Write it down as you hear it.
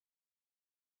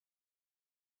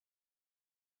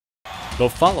The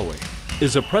following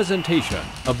is a presentation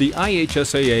of the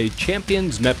IHSAA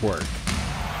Champions Network.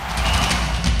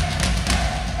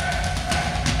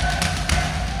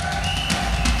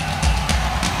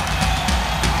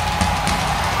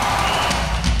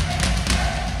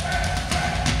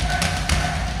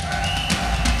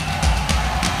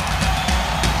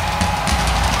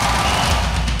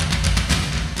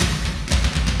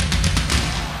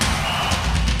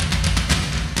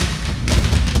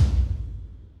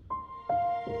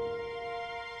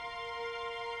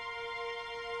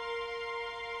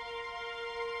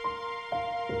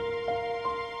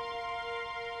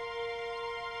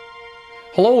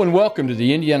 Hello and welcome to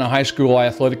the Indiana High School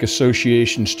Athletic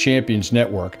Association's Champions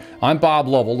Network. I'm Bob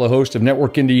Lovell, the host of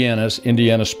Network Indiana's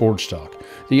Indiana Sports Talk.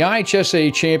 The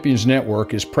IHSAA Champions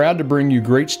Network is proud to bring you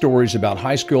great stories about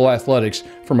high school athletics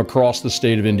from across the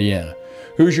state of Indiana.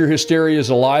 Hoosier hysteria is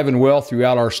alive and well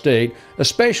throughout our state,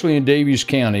 especially in Daviess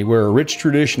County, where a rich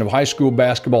tradition of high school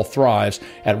basketball thrives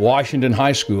at Washington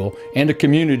High School and a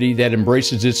community that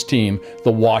embraces its team,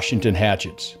 the Washington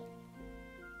Hatchets.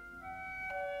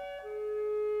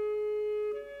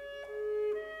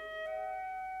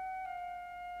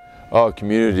 Our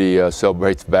community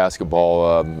celebrates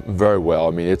basketball very well.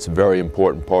 I mean, it's a very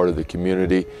important part of the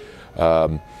community.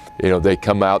 You know, they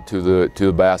come out to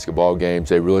the basketball games.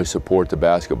 They really support the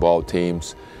basketball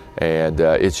teams, and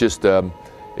it's just a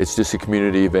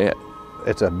community event.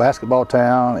 It's a basketball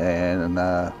town,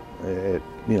 and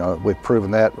you know, we've proven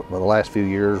that for the last few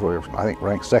years. We're, I think,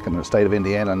 ranked second in the state of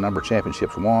Indiana in number of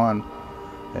championships won.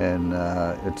 And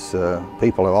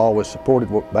people have always supported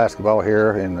basketball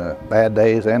here in the bad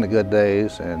days and the good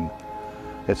days, and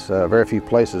it's very few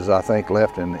places, I think,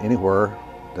 left in anywhere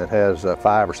that has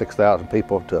 5,000 or 6,000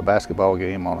 people to a basketball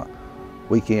game on a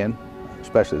weekend,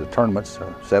 especially the tournaments,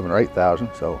 7,000 or 8,000.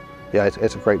 So yeah,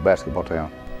 it's a great basketball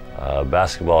town.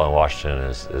 Basketball in Washington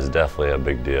is definitely a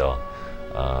big deal.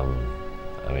 I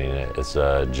mean, it's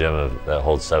a gym that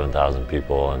holds 7,000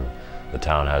 people, and the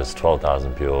town has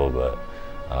 12,000 people, but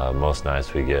most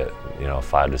nights we get, you know,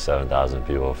 5,000 to 7,000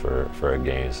 people for a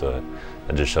game, so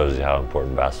it just shows you how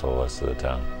important basketball is to the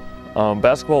town.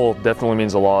 Basketball definitely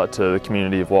means a lot to the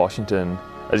community of Washington.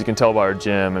 As you can tell by our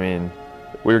gym, I mean,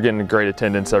 we were getting great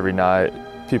attendance every night.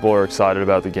 People are excited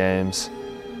about the games,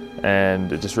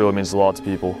 and it just really means a lot to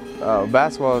people.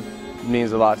 Basketball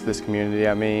means a lot to this community.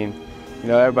 I mean, you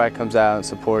know, everybody comes out and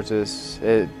supports us.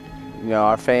 You know,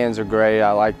 our fans are great.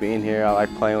 I like being here. I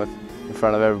like playing in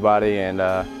front of everybody, and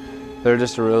they're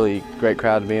just a really great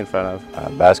crowd to be in front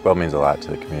of. Basketball means a lot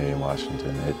to the community in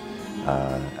Washington.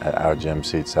 Our gym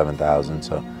seats 7,000,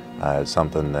 so it's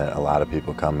something that a lot of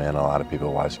people come in, a lot of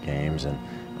people watch games, and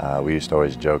we used to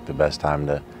always joke the best time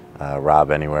to rob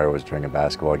anywhere was during a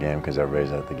basketball game because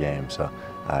everybody's at the game. So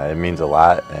it means a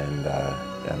lot, and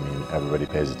I mean, everybody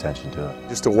pays attention to it.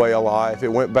 Just a way of life. It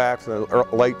went back to the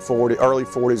late 40s, early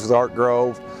 40s with Art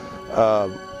Grove.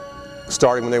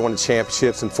 Starting when they won the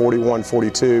championships in 41,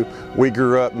 42. We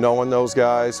grew up knowing those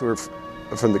guys who were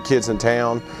from the kids in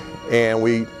town, and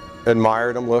we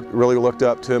admired them, really looked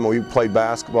up to them. We played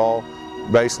basketball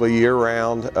basically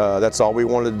year-round. That's all we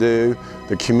wanted to do.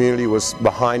 The community was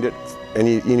behind it, and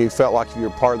you felt like if you were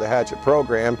part of the Hatchet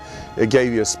program, it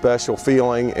gave you a special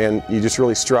feeling, and you just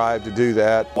really strive to do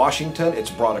that. Washington,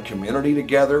 it's brought a community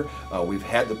together. We've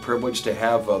had the privilege to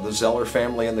have the Zeller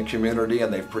family in the community,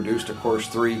 and they've produced, of course,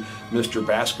 3 Mr.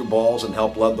 Basketballs and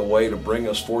helped lead the way to bring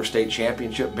us 4 state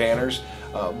championship banners.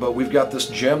 But we've got this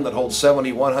gym that holds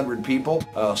 7,100 people.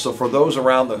 So for those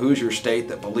around the Hoosier state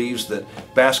that believes that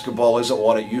basketball isn't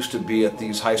what it used to be at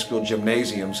these high school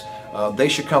gymnasiums, they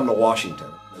should come to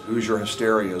Washington. Hoosier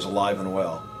hysteria is alive and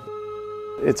well.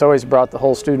 It's always brought the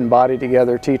whole student body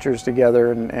together, teachers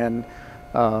together, and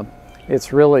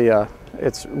it's really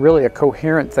a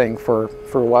coherent thing for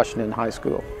Washington High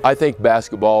School. I think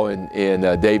basketball in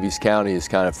Daviess County is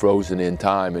kind of frozen in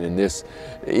time, and in this,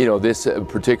 you know, this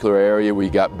particular area, we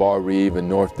got Bar Reeve and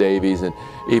North Daviess, and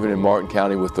even in Martin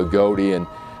County with Lagodi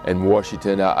and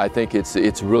Washington. I think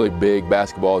it's really big.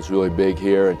 Basketball is really big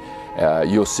here, and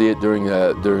you'll see it during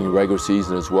the regular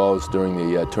season as well as during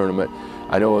the tournament.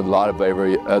 I know in a lot of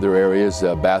other areas,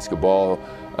 basketball,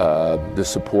 the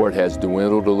support has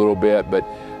dwindled a little bit, but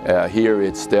here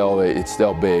it's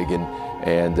still big,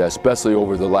 and especially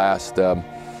over the last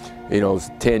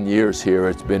 10 years here,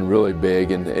 it's been really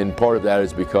big, and part of that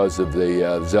is because of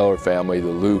the Zeller family, the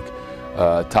Luke,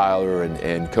 Tyler,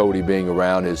 and Cody being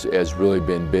around has really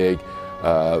been big,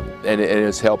 and it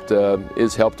has helped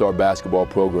our basketball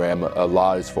program a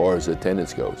lot as far as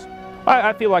attendance goes.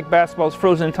 I feel like basketball is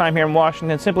frozen in time here in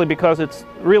Washington simply because it's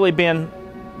really been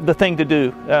the thing to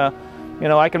do. You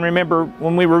know, I can remember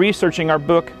when we were researching our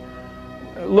book,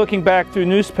 looking back through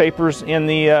newspapers in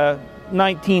the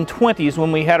 1920s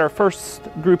when we had our first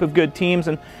group of good teams,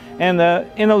 and in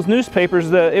those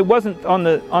newspapers, it wasn't on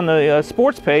the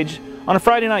sports page. On a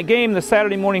Friday night game, the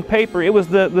Saturday morning paper, it was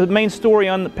the main story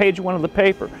on the page 1 of the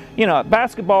paper. You know,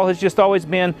 basketball has just always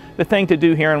been the thing to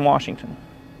do here in Washington.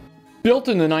 Built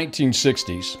in the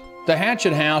 1960s, the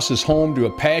Hatchet House is home to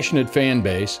a passionate fan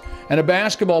base and a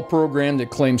basketball program that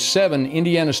claims 7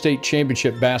 Indiana State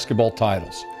Championship basketball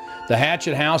titles. The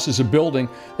Hatchet House is a building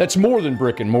that's more than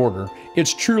brick and mortar.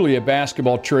 It's truly a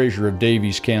basketball treasure of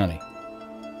Daviess County.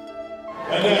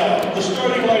 And now, the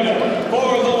starting lineup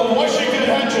for the Washington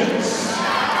Hatchets.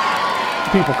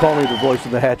 People call me the voice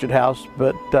of the Hatchet House,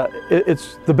 but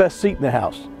it's the best seat in the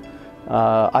house.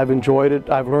 I've enjoyed it.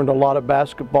 I've learned a lot of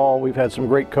basketball. We've had some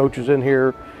great coaches in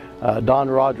here. Don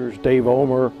Rogers, Dave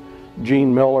Omer,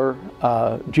 Gene Miller.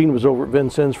 Gene was over at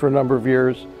Vincennes for a number of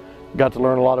years. Got to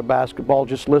learn a lot of basketball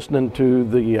just listening to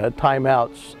the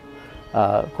timeouts.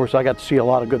 Of course, I got to see a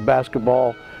lot of good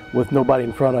basketball with nobody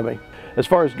in front of me. As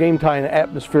far as game time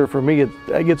atmosphere for me,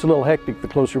 it gets a little hectic the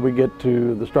closer we get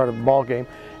to the start of the ball game.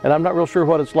 And I'm not real sure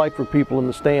what it's like for people in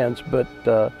the stands, but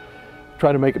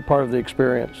try to make it part of the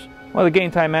experience. Well, the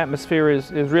game time atmosphere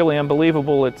is really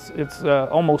unbelievable. It's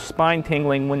almost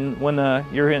spine-tingling when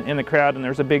you're in the crowd and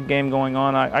there's a big game going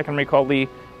on. I can recall the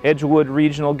Edgewood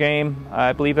Regional game.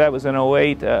 I believe that was in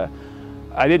 '08.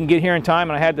 I didn't get here in time,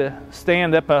 and I had to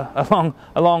stand up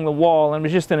along the wall, and it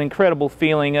was just an incredible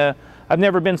feeling. I've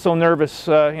never been so nervous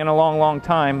in a long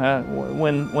time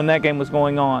when that game was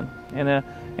going on, and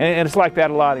it's like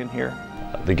that a lot in here.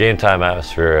 The game time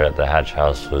atmosphere at the Hatch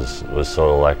House was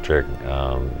so electric.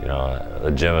 You know, a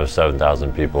gym of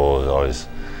 7,000 people was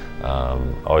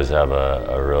always have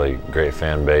a really great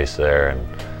fan base there,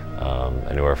 and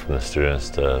anywhere from the students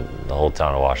to the whole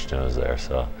town of Washington was there.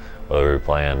 So whether we were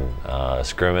playing a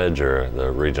scrimmage or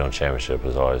the regional championship,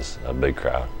 was always a big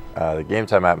crowd. The game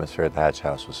time atmosphere at the Hatch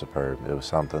House was superb. It was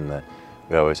something that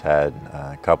we always had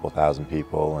a couple thousand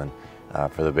people, and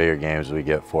for the bigger games we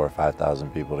get 4,000 or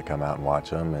 5,000 people to come out and watch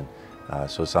them. And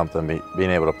so something,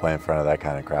 being able to play in front of that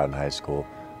kind of crowd in high school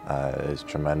is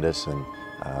tremendous, and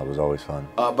was always fun.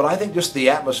 But I think just the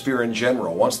atmosphere in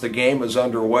general, once the game is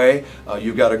underway,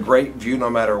 you've got a great view no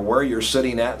matter where you're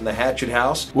sitting at in the Hatchet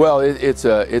House. Well, it's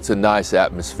a nice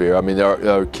atmosphere. I mean, there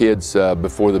are kids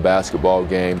before the basketball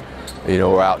game, you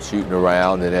know, are out shooting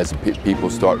around, and as people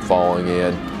start falling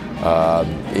in,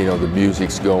 you know, the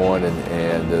music's going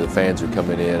and the fans are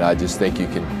coming in. I just think you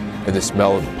can, and the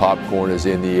smell of the popcorn is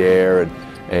in the air,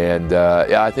 and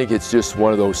yeah, I think it's just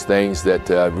one of those things that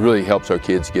really helps our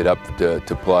kids get up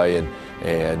to play,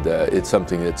 and it's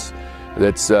something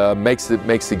that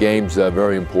makes the games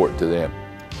very important to them.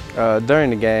 During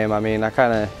the game, I mean, I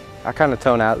kind of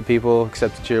tone out the people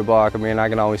except the cheer block. I mean, I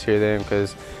can always hear them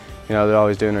because, you know, they're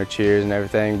always doing their cheers and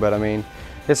everything. But I mean,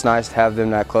 it's nice to have them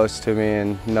that close to me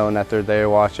and knowing that they're there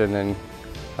watching,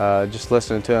 and just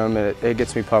listening to them, it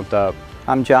gets me pumped up.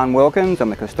 I'm John Wilkins.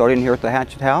 I'm the custodian here at the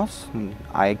Hatchet House, and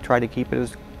I try to keep it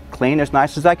as clean, as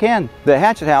nice as I can. The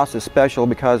Hatchet House is special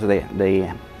because of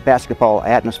the basketball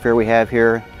atmosphere we have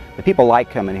here. The people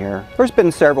like coming here. There's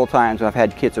been several times I've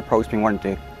had kids approach me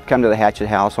wanting to come to the Hatchet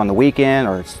House on the weekend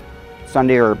or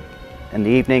Sunday or in the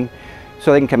evening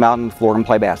so they can come out on the floor and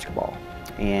play basketball.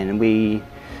 And we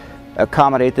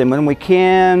accommodate them when we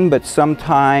can, but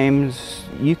sometimes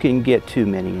you can get too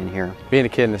many in here. Being a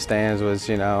kid in the stands was,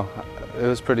 you know, it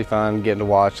was pretty fun getting to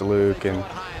watch Luke and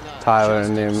Tyler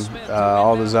and them,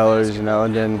 all the Zellers, you know,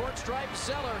 and then,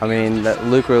 I mean,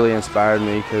 Luke really inspired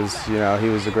me because, you know, he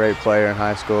was a great player in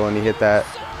high school, and he hit that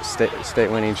state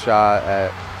winning shot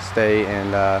at state,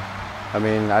 and I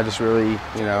mean, I just really,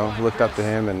 you know, looked up to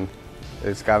him, and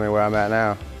it's got me where I'm at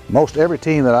now. Most every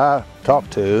team that I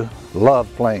talked to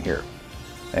loved playing here,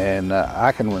 and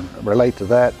I can relate to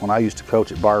that. When I used to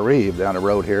coach at Bar Reeve down the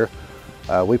road here,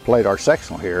 we played our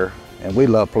sectional here, and we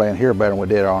loved playing here better than we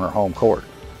did on our home court.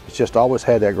 It's just always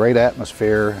had that great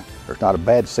atmosphere. There's not a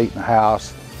bad seat in the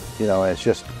house. You know, it's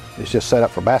just set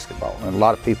up for basketball, and a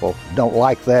lot of people don't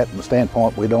like that from the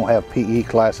standpoint we don't have PE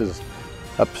classes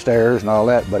upstairs and all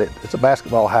that, but it's a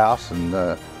basketball house,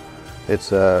 and it's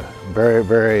very,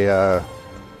 very,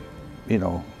 you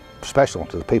know, special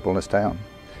to the people in this town.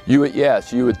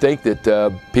 Yes, you would think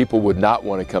that people would not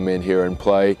want to come in here and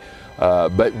play,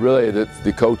 but really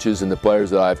the coaches and the players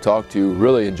that I've talked to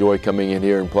really enjoy coming in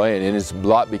here and playing, and it's a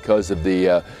lot because of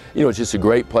the, you know, it's just a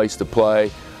great place to play.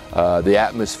 The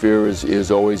atmosphere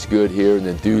is always good here, and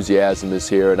the enthusiasm is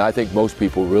here, and I think most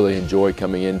people really enjoy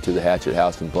coming into the Hatchet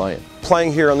House and playing.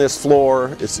 Playing here on this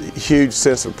floor, it's a huge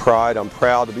sense of pride. I'm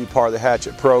proud to be part of the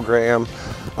Hatchet program.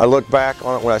 I look back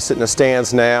on it when I sit in the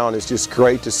stands now, and it's just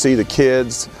great to see the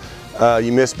kids.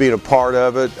 You miss being a part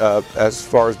of it as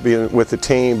far as being with the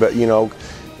team, but you know,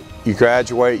 you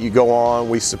graduate, you go on,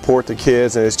 we support the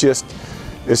kids, and it's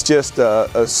just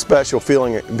a special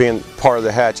feeling being part of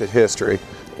the Hatchet history.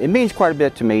 It means quite a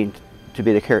bit to me to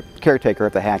be the caretaker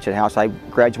of the Hatchet House. I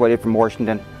graduated from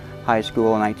Washington High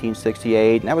School in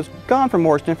 1968, and I was gone from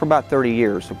Washington for about 30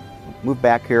 years. So moved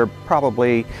back here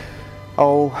probably,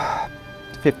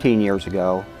 15 years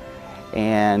ago,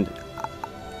 and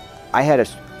I had a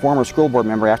former school board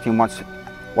member ask me once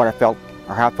what I felt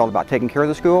or how I felt about taking care of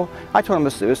the school. I told him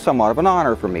it was somewhat of an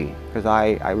honor for me because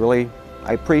I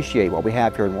appreciate what we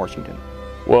have here in Washington.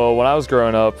 Well, when I was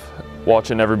growing up,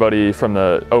 watching everybody from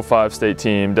the '05 state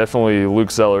team, definitely Luke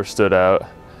Zeller stood out.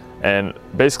 And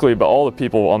basically, but all the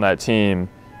people on that team,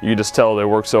 you can just tell they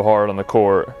worked so hard on the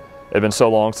court. It had been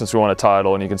so long since we won a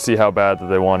title, and you can see how bad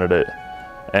that they wanted it.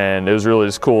 And it was really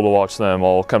just cool to watch them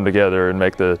all come together and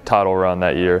make the title run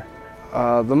that year.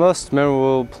 The most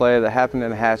memorable play that happened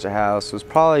in the Hatchet House was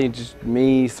probably just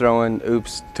me throwing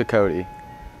oops to Cody.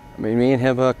 I mean, me and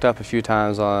him hooked up a few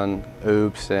times on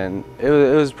oops, and it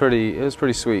was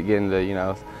pretty sweet getting to, you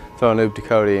know, throw an oop to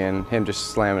Cody and him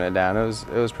just slamming it down. It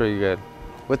was pretty good.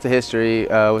 With the history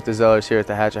with the Zellers here at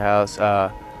the Hatchet House,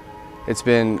 it's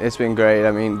been great.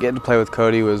 I mean, getting to play with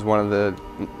Cody was one of the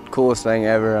coolest thing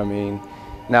ever. I mean,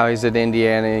 now he's at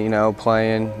Indiana, you know,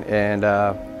 playing, and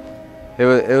it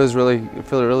was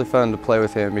really fun to play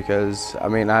with him because, I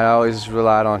mean, I always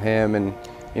relied on him, and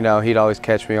you know, he'd always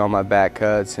catch me on my back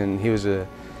cuts, and he was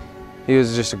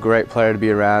just a great player to be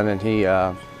around, and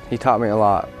he taught me a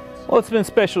lot. Well, it's been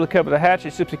special to cover the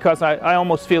Hatchets just because I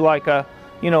almost feel like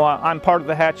you know, I'm part of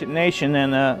the Hatchet Nation,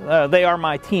 and they are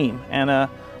my team, and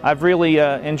I've really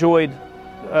enjoyed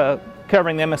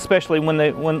covering them, especially when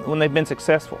they've been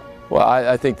successful. Well,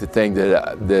 I think the thing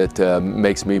that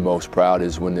makes me most proud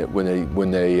is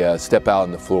when they step out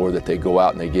on the floor, that they go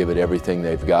out and they give it everything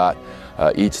they've got.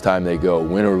 Each time they go,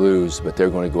 win or lose, but they're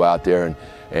going to go out there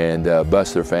and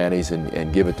bust their fannies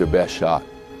and give it their best shot.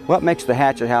 What makes the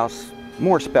Hatchet House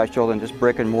more special than just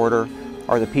brick and mortar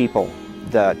are the people.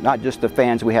 Not just the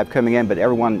fans we have coming in, but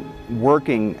everyone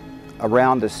working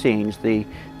around the scenes, the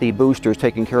boosters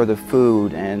taking care of the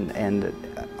food, and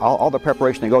all the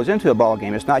preparation that goes into a ball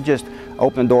game. It's not just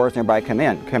open the doors and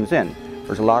everybody comes in.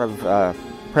 There's a lot of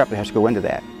prep that has to go into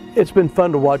that. It's been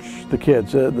fun to watch the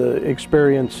kids. The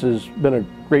experience has been a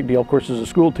great deal. Of course, as a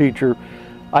school teacher,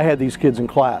 I had these kids in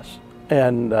class,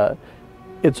 and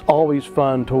it's always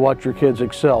fun to watch your kids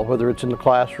excel, whether it's in the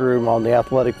classroom, on the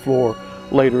athletic floor,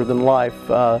 later than life.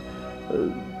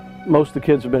 Most of the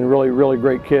kids have been really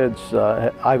great kids.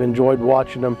 I've enjoyed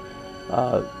watching them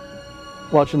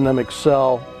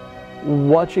excel,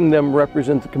 watching them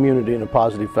represent the community in a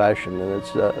positive fashion, and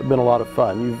it's been a lot of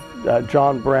fun. You've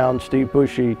John Brown, Steve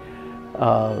Bushy,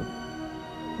 the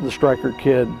Stryker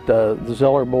kid, the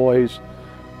Zeller boys.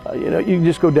 You know, you can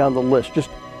just go down the list. Just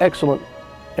excellent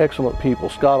people.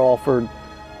 Scott Alford.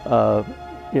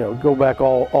 You know, go back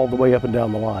all the way up and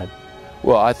down the line.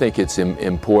 Well, I think it's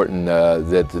important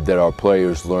that our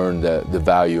players learn the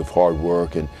value of hard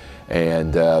work,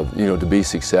 and you know, to be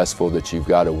successful, that you've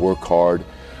got to work hard,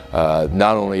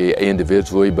 not only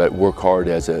individually, but work hard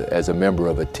as a member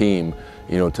of a team,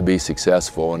 you know, to be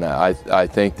successful. And I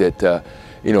think that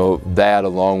you know, that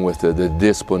along with the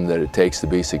discipline that it takes to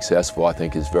be successful, I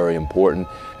think is very important,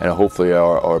 and hopefully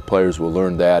our players will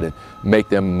learn that and make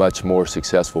them a much more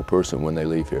successful person when they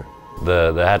leave here.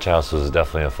 The Hatchet House was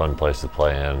definitely a fun place to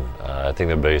play in. I think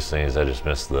the biggest thing is I just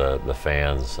miss the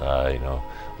fans. You know,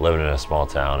 living in a small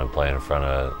town and playing in front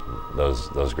of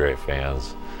those great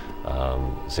fans.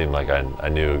 It seemed like I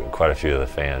knew quite a few of the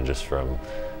fans just from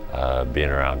being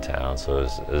around town, so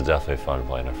it was definitely fun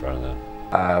playing in front of them.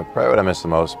 Probably what I miss the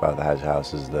most about the Hatchet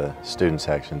House is the student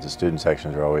sections. The student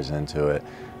sections are always into it.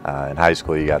 In high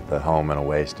school, you got the home and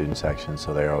away student sections,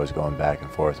 so they're always going back and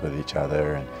forth with each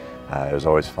other, and it was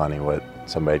always funny what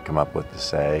somebody'd come up with to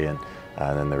say, and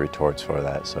then the retorts for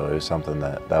that. So it was something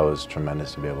that was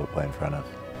tremendous to be able to play in front of.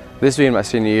 This being my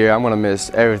senior year, I'm going to miss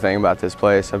everything about this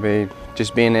place. I mean,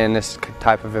 just being in this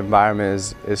type of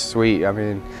environment is sweet. I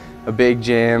mean, a big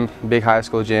gym, big high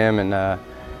school gym, and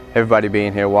everybody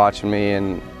being here watching me,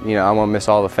 and you know, I'm going to miss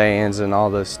all the fans and all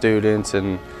the students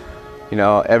and, you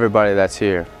know, everybody that's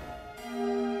here.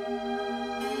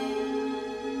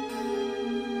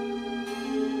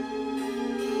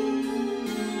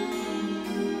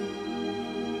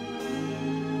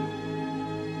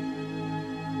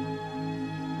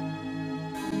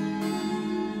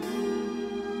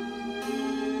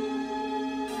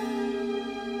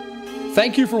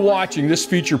 Thank you for watching this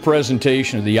feature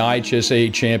presentation of the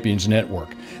IHSAA Champions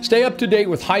Network. Stay up to date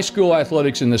with high school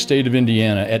athletics in the state of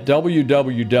Indiana at www.ihsaa.org.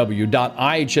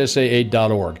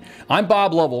 I'm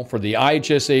Bob Lovell for the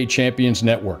IHSAA Champions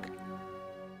Network.